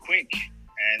 very quick.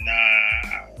 And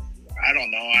I don't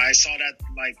know. I saw that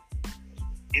like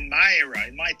in my era,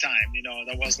 in my time,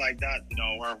 that was like that.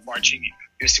 We're watching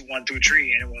UFC 1, 2,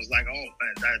 3, and it was like, oh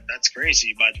man, that's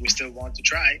crazy, but we still want to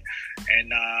try.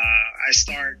 And I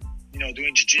start,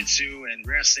 doing jiu-jitsu and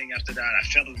wrestling. After that, I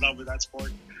fell in love with that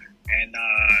sport, and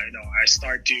I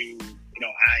start to,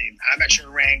 I amateur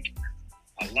rank.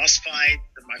 I lost fight,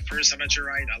 my first amateur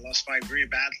fight. I lost fight very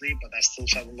badly, but I still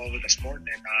fell in love with the sport,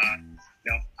 and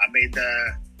I made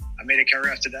a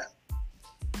career after that.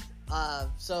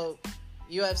 So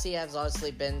UFC has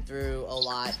obviously been through a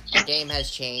lot. The game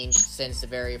has changed since the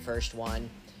very first one.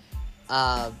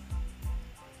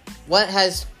 What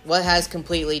has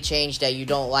completely changed that you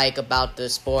don't like about the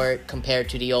sport compared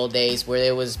to the old days where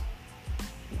it was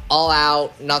all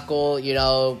out, knuckle, you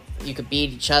could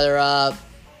beat each other up.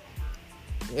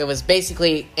 It was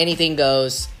basically anything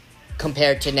goes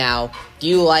compared to now. Do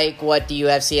you like what the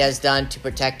UFC has done to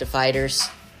protect the fighters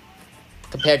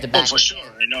compared to back? Oh, for sure.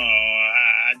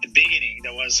 At the beginning,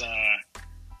 there was a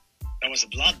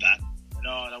bloodbath.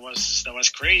 That was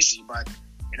crazy, but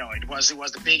it was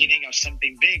the beginning of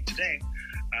something big today.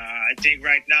 I think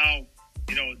right now,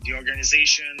 the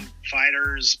organization,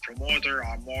 fighters, promoter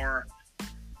are more,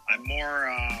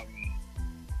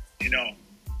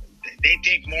 they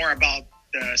think more about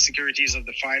the securities of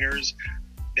the fighters.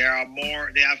 They have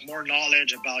more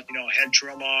knowledge about head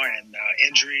trauma and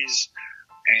injuries,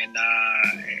 and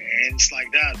it's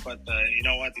like that. But you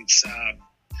know what? It's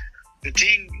the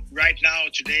thing right now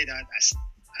today that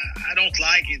I don't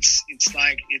like. It's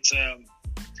like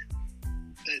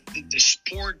the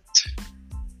sport.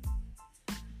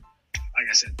 Like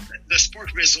I said, the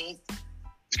sport result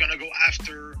is gonna go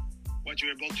after what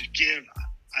you're able to give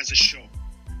as a show,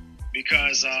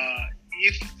 because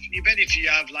even if you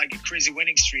have like a crazy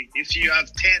winning streak, if you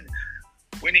have 10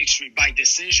 winning streak by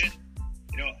decision,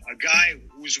 a guy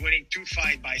who's winning 2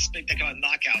 fights by spectacular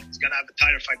knockout is gonna have a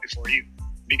title fight before you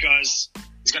because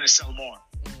he's gonna sell more.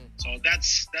 Mm-hmm. So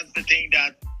that's the thing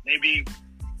that maybe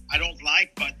I don't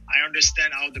like, but I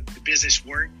understand how the business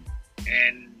works,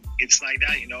 and it's like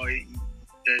that.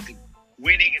 The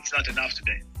winning, it's not enough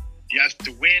today. You have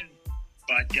to win,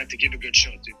 but you have to give a good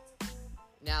show too.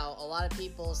 Now, a lot of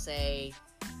people say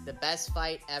the best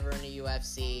fight ever in the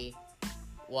UFC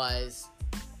was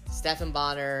Stephan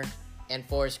Bonnar and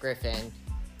Forrest Griffin.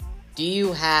 Do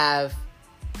you have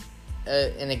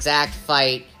an exact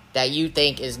fight that you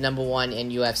think is number one in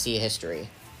UFC history?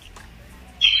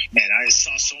 Man, I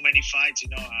saw so many fights.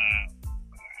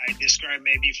 I describe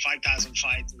maybe 5,000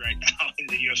 fights right now in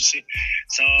the UFC.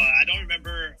 So I don't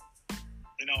remember,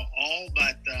 all,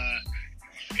 but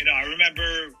I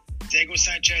remember Diego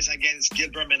Sanchez against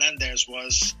Gilbert Melendez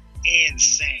was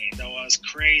insane. That was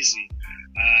crazy.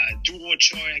 Duo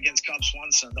Choi against Cobb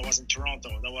Swanson. That was in Toronto.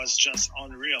 That was just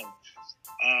unreal.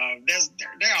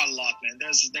 There are a lot, man.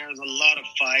 There's a lot of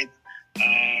fight.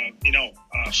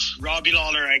 Robbie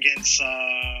Lawler against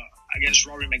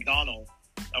Rory McDonald.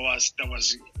 That was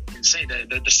insane.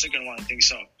 The second one, I think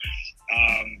so.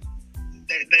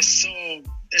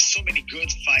 There's so many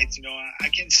good fights. I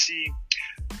can see.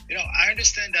 I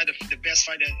understand that the best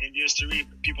fight in history,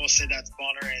 people say that's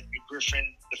Bonnar and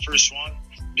Griffin, the first one,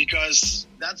 because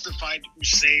that's the fight who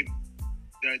saved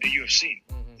the UFC.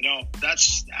 Mm-hmm.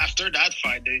 That's after that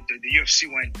fight, the UFC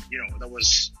went. That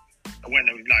went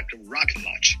like a rocket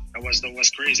launch. That was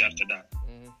crazy after that.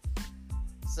 Mm-hmm.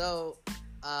 So,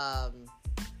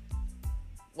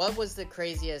 what was the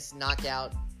craziest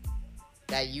knockout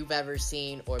that you've ever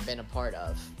seen or been a part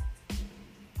of?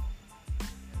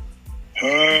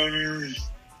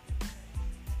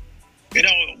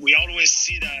 We always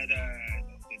see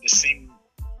the same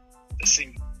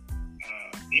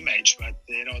image, but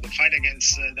the fight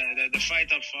against the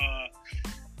fight of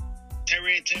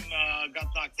Terry Tim got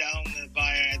knocked down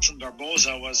by Edson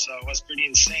Barboza was pretty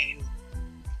insane.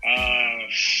 I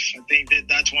think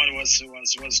that one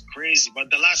was crazy, but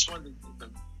the last one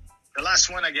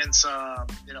against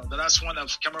the last one of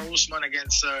Kamaru Usman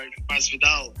against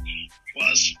Masvidal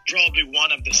was probably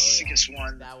one of the sickest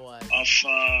one of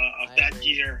that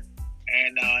year,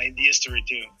 and in the history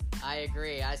too. I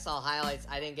agree. I saw highlights.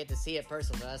 I didn't get to see it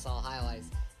personally, but I saw highlights.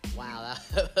 Wow,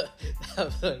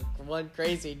 that was one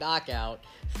crazy knockout.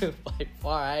 By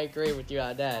far, I agree with you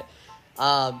on that.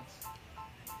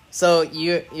 So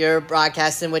you're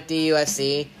broadcasting with the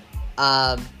UFC.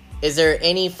 Is there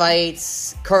any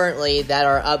fights currently that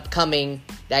are upcoming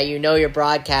that you're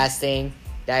broadcasting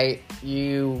that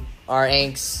you are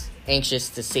anxious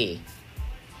to see?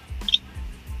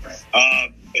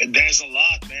 There's a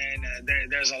lot, man.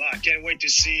 There's a lot. I can't wait to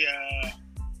see.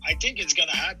 I think it's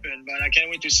gonna happen, but I can't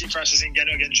wait to see Francis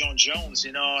Ngannou against John Jones.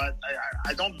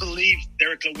 I don't believe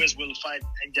Derek Lewis will fight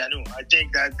Ngannou. I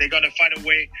think that they're gonna find a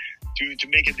way to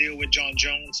make a deal with John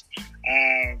Jones.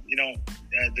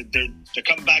 The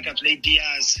comeback of Nate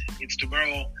Diaz, it's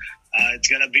tomorrow. It's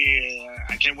gonna be.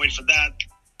 I can't wait for that.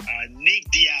 Nick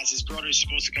Diaz, his brother, is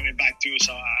supposed to coming back too.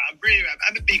 So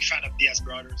I'm a big fan of Diaz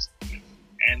brothers.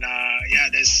 And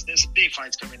there's big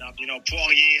fights coming up.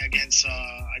 Poirier against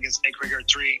McGregor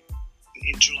 3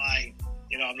 in July.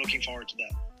 I'm looking forward to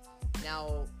that.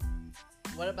 Now,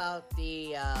 what about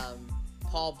the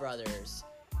Paul brothers?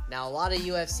 Now, a lot of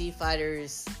UFC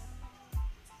fighters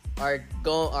are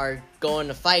going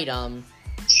to fight them.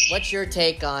 What's your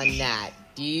take on that?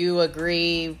 Do you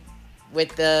agree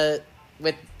with them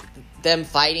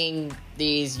fighting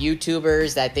these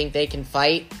YouTubers that think they can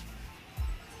fight?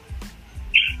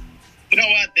 You know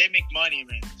what? They make money,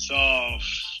 man. So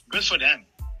good for them.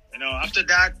 After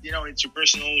that, it's your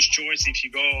personal choice if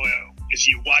you go, if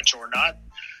you watch or not.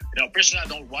 Personally, I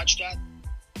don't watch that.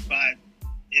 But,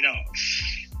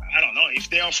 I don't know. If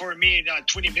they offer me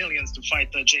 20 million to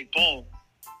fight Jake Paul,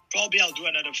 probably I'll do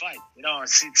another fight.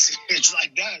 It's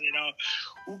like that.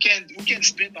 Who can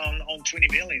spit on 20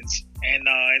 millions? And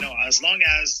as long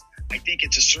as I think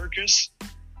it's a circus,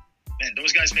 man,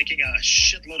 those guys making a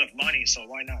shitload of money. So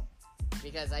why not?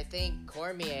 Because I think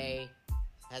Cormier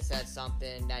has said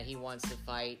something that he wants to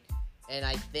fight, and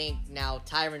I think now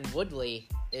Tyron Woodley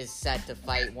is set to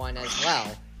fight one as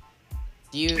well.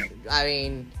 They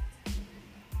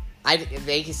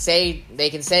can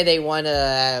say they want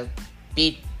to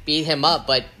beat him up,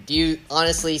 but do you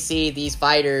honestly see these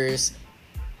fighters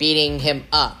beating him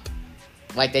up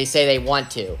like they say they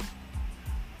want to?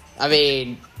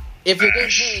 If you're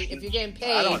getting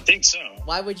paid, I don't think so.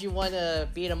 Why would you want to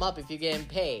beat him up if you're getting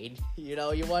paid? You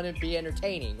want to be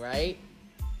entertaining, right?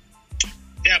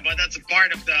 Yeah, but that's a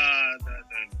part of the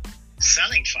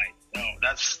selling fight. No,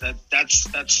 that's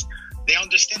they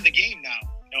understand the game now.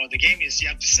 The game is you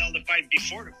have to sell the fight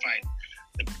before the fight.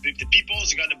 The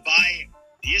people's gonna buy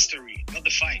the history, not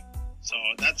the fight. So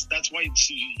that's why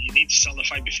you need to sell the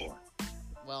fight before.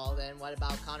 Well, then what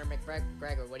about Conor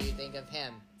McGregor? What do you think of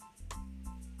him?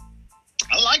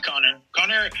 I like Conor.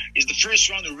 Conor is the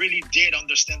first one who really did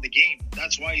understand the game.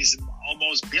 That's why he's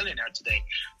almost billionaire today.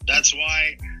 That's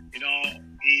why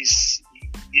he's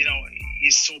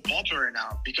so popular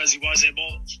now, because he was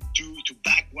able to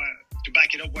back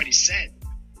it up what he said.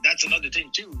 That's another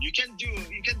thing too. You can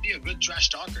be a good trash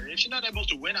talker. If you're not able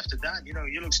to win after that,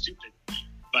 you look stupid.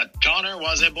 But Conor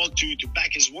was able to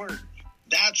back his word.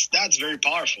 That's very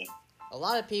powerful. A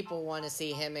lot of people want to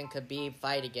see him and Khabib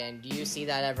fight again. Do you see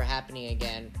that ever happening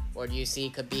again? Or do you see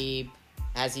Khabib,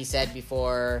 as he said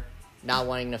before, not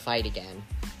wanting to fight again?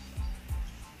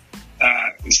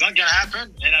 It's not going to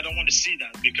happen, and I don't want to see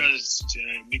that because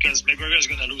McGregor is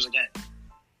going to lose again.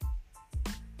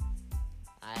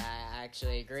 I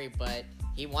actually agree, but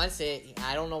he wants it.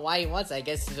 I don't know why he wants it. I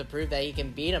guess to prove that he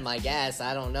can beat him, I guess.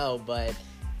 I don't know, but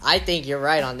I think you're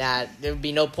right on that. There would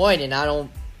be no point, and I don't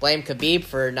blame Khabib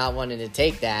for not wanting to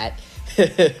take that.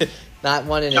 Khabib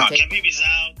is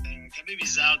out. Khabib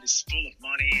is out. He's full of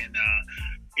money, and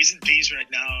he's in peace right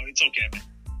now. It's okay, man.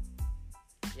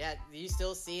 Yeah, do you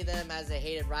still see them as a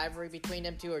hated rivalry between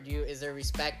them two, or is there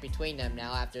respect between them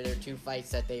now after their two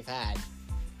fights that they've had?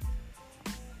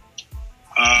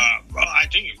 Well, I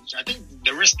think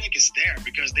the respect is there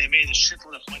because they made a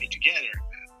shitload of money together.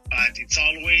 But it's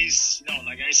always,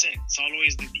 like I said, it's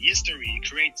always the history. You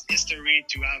create history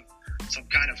to have some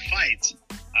kind of fight.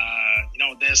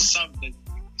 There's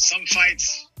some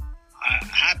fights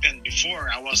happened before.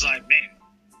 I was like, man,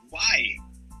 why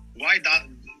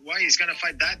he's gonna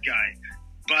fight that guy?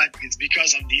 But it's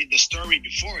because of the story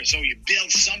before. So you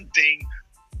build something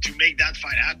to make that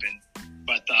fight happen.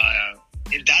 But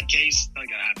in that case, it's not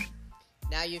gonna happen.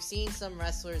 Now, you've seen some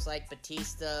wrestlers like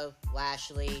Batista,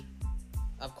 Lashley,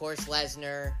 of course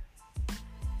Lesnar,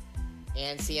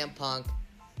 and CM Punk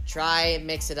try and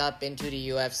mix it up into the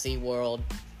UFC world.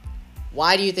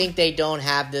 Why do you think they don't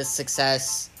have the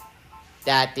success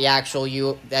that the actual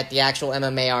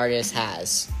MMA artist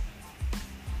has?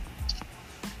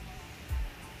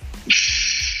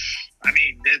 I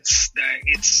mean, it's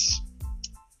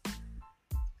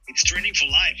training for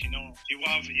life.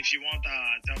 If you want to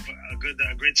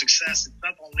have a great success, it's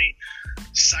not only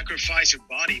sacrifice your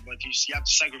body, but you have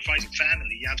to sacrifice your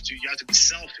family. You have to be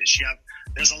selfish.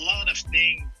 There's a lot of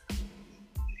things.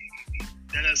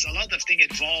 There's a lot of things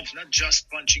involved, not just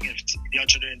punching the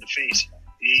other in the face.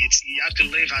 You have to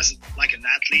live like an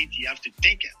athlete. You have to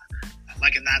think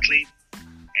like an athlete,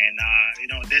 and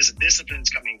there's disciplines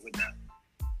coming with that.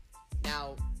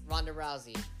 Now, Ronda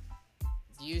Rousey,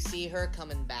 do you see her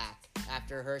coming back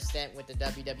after her stint with the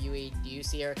WWE? Do you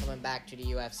see her coming back to the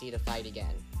UFC to fight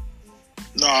again?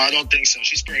 No, I don't think so.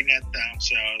 She's pregnant now,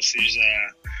 so she's. I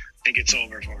think it's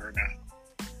over for her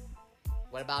now.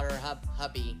 What about her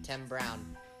hubby, Tim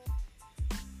Brown?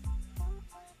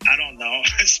 I don't know.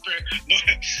 Honestly,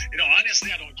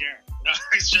 I don't care.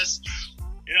 It's just,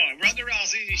 Ronda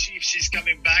Rousey, if she's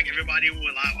coming back, everybody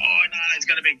will laugh. Oh, no, it's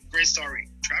going to be a great story.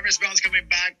 Travis Brown's coming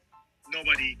back,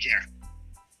 nobody care.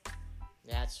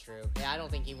 Yeah, that's true. Yeah, I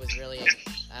don't think he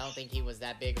was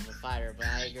that big of a fighter, but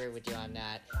I agree with you on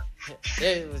that.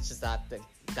 It was just not to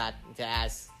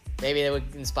ask. Maybe they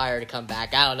would inspire her to come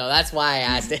back. I don't know. That's why I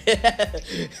asked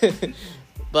it.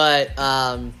 But,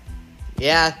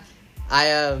 yeah,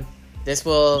 I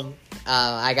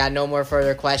got no more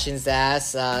further questions to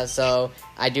ask, so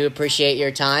I do appreciate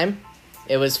your time.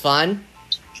 It was fun.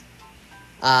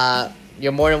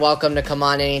 You're more than welcome to come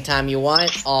on anytime you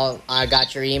want. I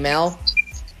got your email.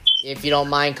 If you don't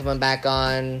mind coming back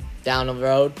on down the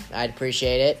road, I'd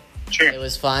appreciate it. Sure. It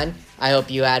was fun. I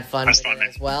hope you had fun with it man.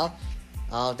 as well.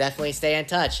 I'll definitely stay in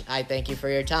touch. I thank you for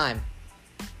your time.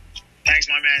 Thanks,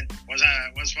 my man. Was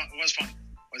fun. Was good.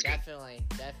 Definitely.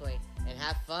 And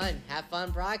have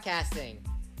fun broadcasting.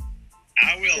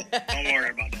 I will. Don't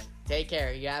worry about that. Take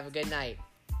care. You have a good night.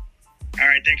 All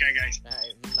right, take care, guys. All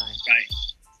right, bye.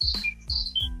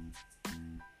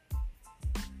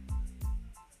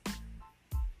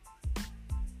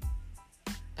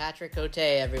 Patrick Cote,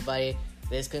 everybody.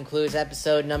 This concludes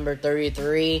episode number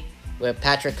 33 with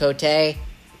Patrick Cote,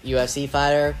 UFC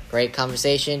fighter. Great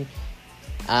conversation.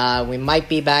 We might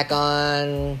be back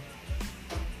on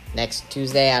next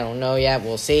Tuesday. I don't know yet.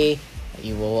 We'll see.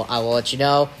 I will let you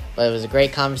know. But it was a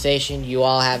great conversation. You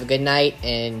all have a good night,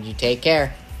 and you take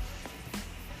care.